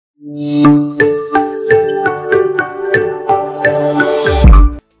Hi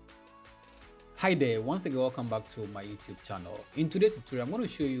there, once again welcome back to my YouTube channel. In today's tutorial, I'm going to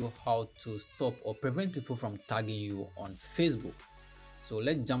show you how to stop or prevent people from tagging you on Facebook. So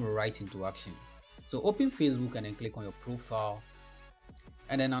let's jump right into action. So open Facebook and then click on your profile,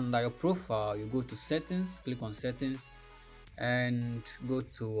 and then under your profile you go to settings, click on settings and go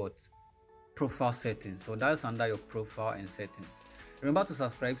to what? Profile settings. So that's under your profile and settings. Remember to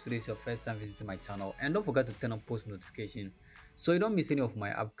subscribe if this is your first time visiting my channel, and don't forget to turn on post notification so you don't miss any of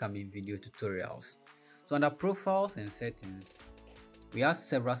my upcoming video tutorials. So under profiles and settings, we have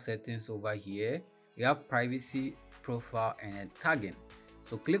several settings over here. We have privacy, profile, and then tagging.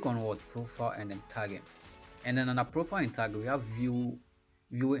 So click on what? Profile and then tagging. And then under profile and tagging, we have view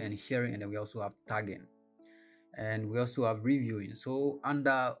and sharing, and then we also have tagging, and we also have reviewing. So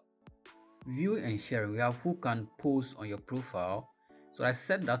under view and sharing, we have who can post on your profile. So I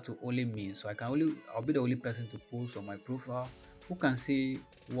set that to only me, so I'll be the only person to post on my profile, who can see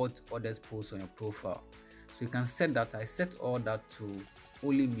what others post on your profile. So you can set that. I set all that to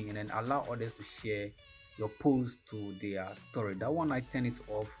only me, and then allow others to share your post to their story. That one I turn it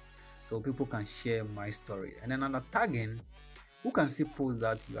off so people can share my story. And then under tagging, who can see posts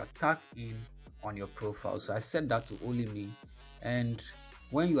that you are tagged in on your profile. So I set that to only me, and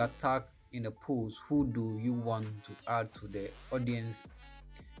when you are tagged in a post, who do you want to add to the audience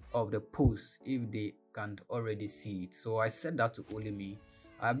of the post if they can't already see it? So I set that to only me.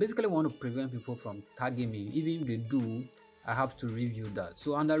 I basically want to prevent people from tagging me. Even if they do, I have to review that.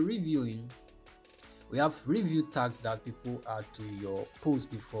 So under reviewing, we have review tags that people add to your post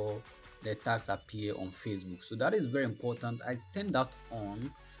before the tags appear on Facebook. So that is very important. I turn that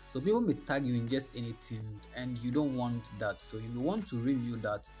on, so people may tag you in just anything, and you don't want that. So you want to review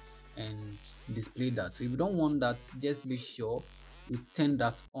that and display that. So if you don't want that, just make sure you turn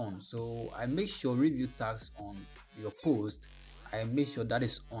that on. So I make sure review tags on your post, I make sure that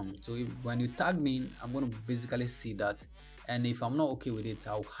is on. So when you tag me, I'm going to basically see that, and if I'm not okay with it,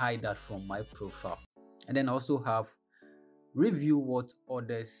 I'll hide that from my profile. And then also have review what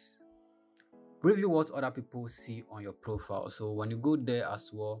other people see on your profile. So when you go there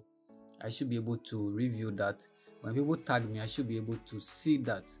as well, I should be able to review that. When people tag me, I should be able to see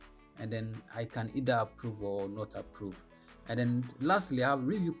that, and then I can either approve or not approve. And then lastly, I have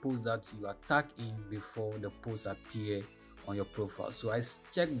review posts that you are tagged in before the posts appear on your profile. So I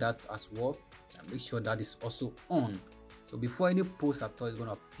check that as well and make sure that is also on. So before any post at all is going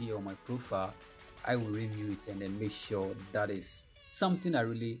to appear on my profile, I will review it and then make sure that is something I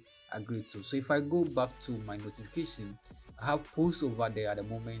really agree to. So if I go back to my notification, I have posts over there at the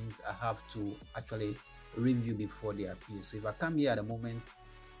moment. I have to actually review before they appear. So if I come here at the moment,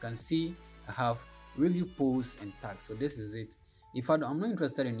 you can see I have review posts and tags. So this is it. If I'm not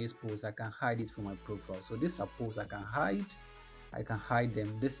interested in this post, I can hide it from my profile. So these are posts I can hide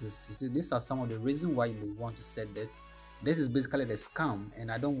them. These are some of the reasons why you may want to set this. This is basically the scam,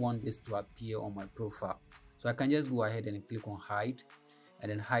 and I don't want this to appear on my profile. So I can just go ahead and click on hide, and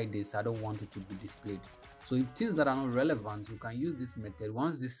then hide this. I don't want it to be displayed. So if things that are not relevant, you can use this method.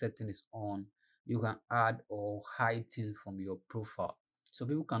 Once this setting is on, you can add or hide things from your profile, so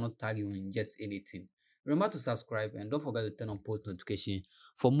people cannot tag you in just anything. Remember to subscribe, and don't forget to turn on post notification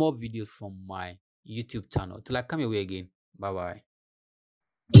for more videos from my YouTube channel. Till I come your way again. Bye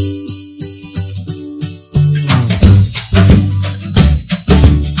bye.